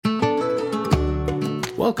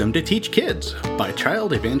Welcome to Teach Kids by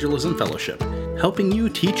Child Evangelism Fellowship, helping you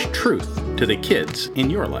teach truth to the kids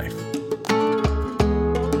in your life.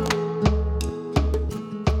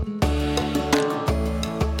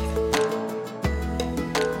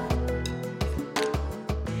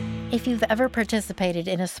 If you've ever participated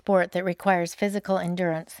in a sport that requires physical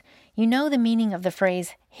endurance, you know the meaning of the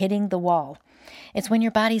phrase hitting the wall. It's when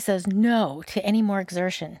your body says no to any more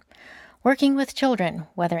exertion. Working with children,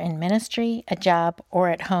 whether in ministry, a job, or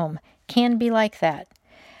at home, can be like that.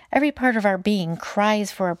 Every part of our being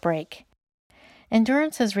cries for a break.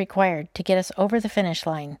 Endurance is required to get us over the finish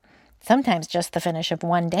line, sometimes just the finish of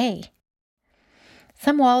one day.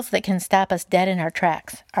 Some walls that can stop us dead in our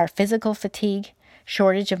tracks are physical fatigue,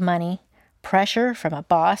 shortage of money, pressure from a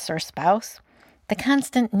boss or spouse, the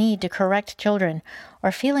constant need to correct children,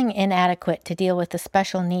 or feeling inadequate to deal with the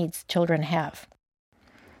special needs children have.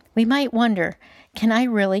 We might wonder, can I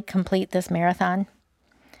really complete this marathon?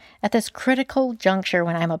 At this critical juncture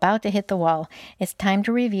when I'm about to hit the wall, it's time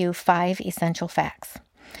to review 5 essential facts.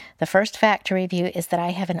 The first fact to review is that I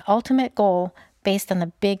have an ultimate goal based on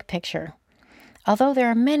the big picture. Although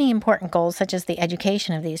there are many important goals, such as the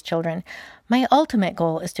education of these children, my ultimate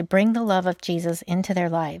goal is to bring the love of Jesus into their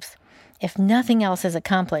lives. If nothing else is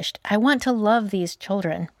accomplished, I want to love these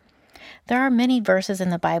children. There are many verses in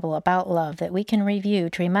the Bible about love that we can review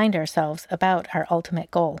to remind ourselves about our ultimate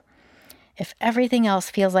goal. If everything else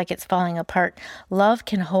feels like it's falling apart, love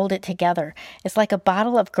can hold it together. It's like a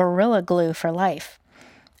bottle of Gorilla Glue for life.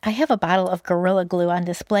 I have a bottle of Gorilla Glue on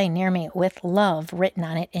display near me with love written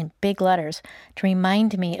on it in big letters to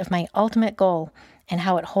remind me of my ultimate goal and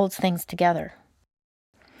how it holds things together.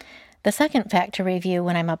 The second fact to review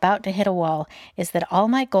when I'm about to hit a wall is that all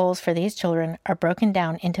my goals for these children are broken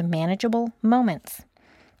down into manageable moments.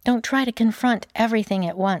 Don't try to confront everything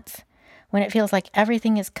at once. When it feels like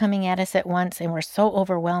everything is coming at us at once and we're so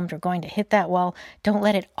overwhelmed we're going to hit that wall, don't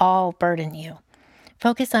let it all burden you.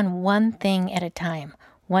 Focus on one thing at a time,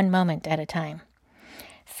 one moment at a time.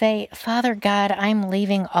 Say, Father God, I'm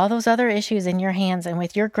leaving all those other issues in your hands, and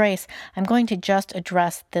with your grace, I'm going to just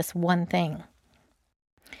address this one thing.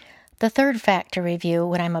 The third fact to review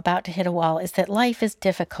when I'm about to hit a wall is that life is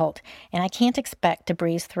difficult, and I can't expect to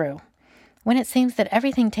breeze through. When it seems that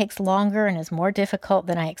everything takes longer and is more difficult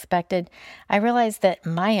than I expected, I realize that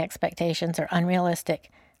my expectations are unrealistic,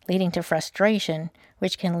 leading to frustration,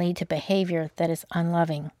 which can lead to behavior that is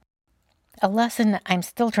unloving. A lesson I'm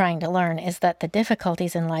still trying to learn is that the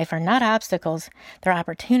difficulties in life are not obstacles, they're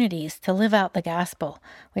opportunities to live out the gospel,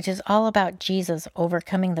 which is all about Jesus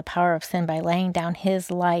overcoming the power of sin by laying down his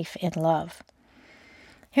life in love.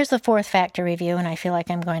 Here's the fourth fact to review, and I feel like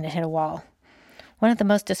I'm going to hit a wall. One of the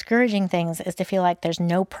most discouraging things is to feel like there's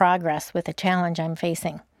no progress with the challenge I'm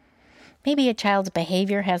facing. Maybe a child's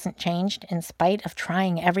behavior hasn't changed in spite of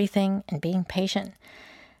trying everything and being patient.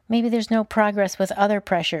 Maybe there's no progress with other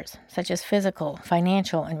pressures, such as physical,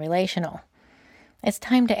 financial, and relational. It's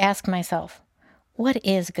time to ask myself, what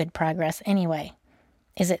is good progress anyway?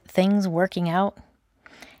 Is it things working out?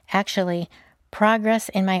 Actually, progress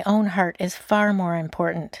in my own heart is far more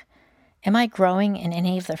important. Am I growing in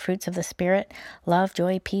any of the fruits of the Spirit? Love,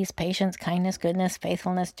 joy, peace, patience, kindness, goodness,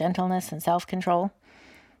 faithfulness, gentleness, and self-control?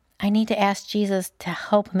 I need to ask Jesus to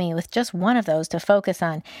help me with just one of those to focus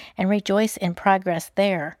on and rejoice in progress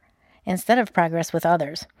there, instead of progress with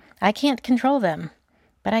others. I can't control them,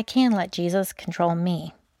 but I can let Jesus control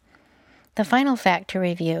me. The final fact to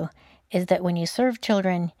review is that when you serve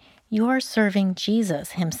children, you're serving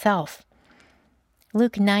Jesus himself.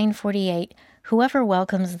 Luke 9:48, whoever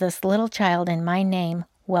welcomes this little child in my name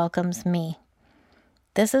welcomes me.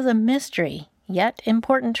 This is a mystery, yet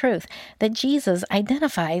important truth, that Jesus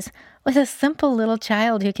identifies with a simple little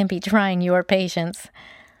child who can be trying your patience.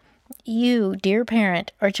 You, dear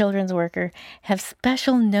parent or children's worker, have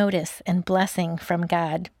special notice and blessing from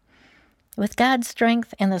God. With God's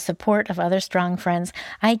strength and the support of other strong friends,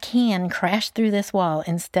 I can crash through this wall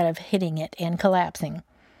instead of hitting it and collapsing.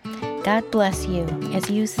 God bless you as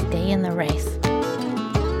you stay in the race.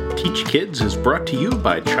 Teach Kids is brought to you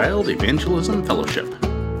by Child Evangelism Fellowship.